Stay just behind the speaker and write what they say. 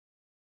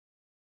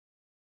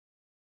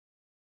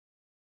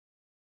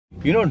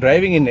You know,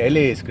 driving in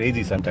LA is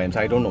crazy sometimes.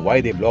 I don't know why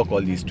they block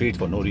all these streets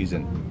for no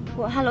reason.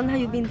 Well, how long have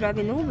you been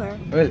driving Uber?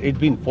 Well, it's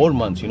been 4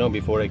 months,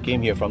 before I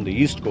came here from the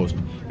East Coast.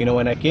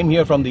 When I came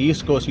here from the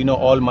East Coast,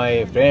 all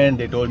my friends,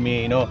 they told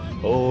me,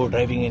 oh,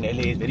 driving in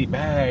LA is very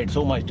bad,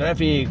 so much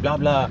traffic, blah,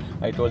 blah.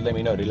 I told them,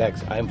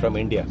 relax, I'm from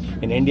India.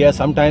 In India,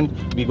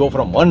 sometimes we go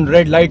from one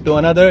red light to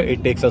another,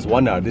 it takes us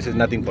 1 hour. This is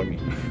nothing for me.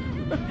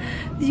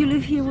 Do you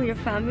live here with your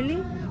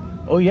family?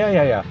 Oh,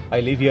 yeah.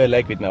 I live here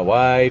like with my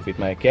wife, with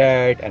my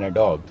cat, and a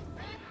dog.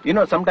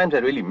 Sometimes I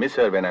really miss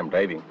her when I'm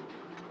driving.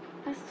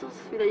 That's so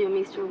sweet that you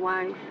missed your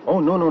wife. Oh,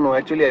 no.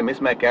 Actually, I miss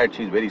my cat.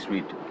 She's very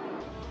sweet.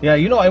 Yeah,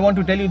 I want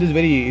to tell you this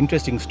very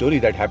interesting story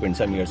that happened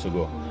some years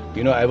ago.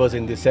 I was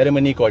in this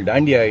ceremony called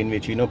Dandiya in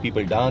which,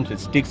 people dance with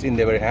sticks in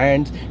their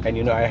hands.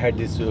 And, I had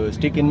this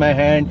stick in my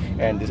hand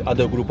and this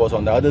other group was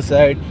on the other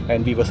side.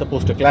 And we were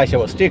supposed to clash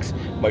our sticks.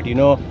 But,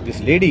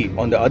 this lady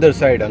on the other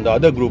side, on the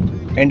other group,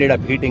 ended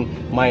up hitting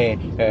my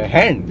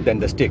hand than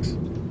the sticks.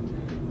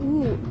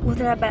 Ooh, was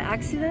that by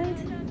accident?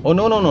 Oh,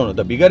 no.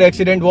 The bigger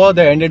accident was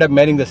I ended up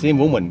marrying the same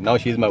woman. Now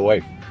she's my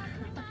wife.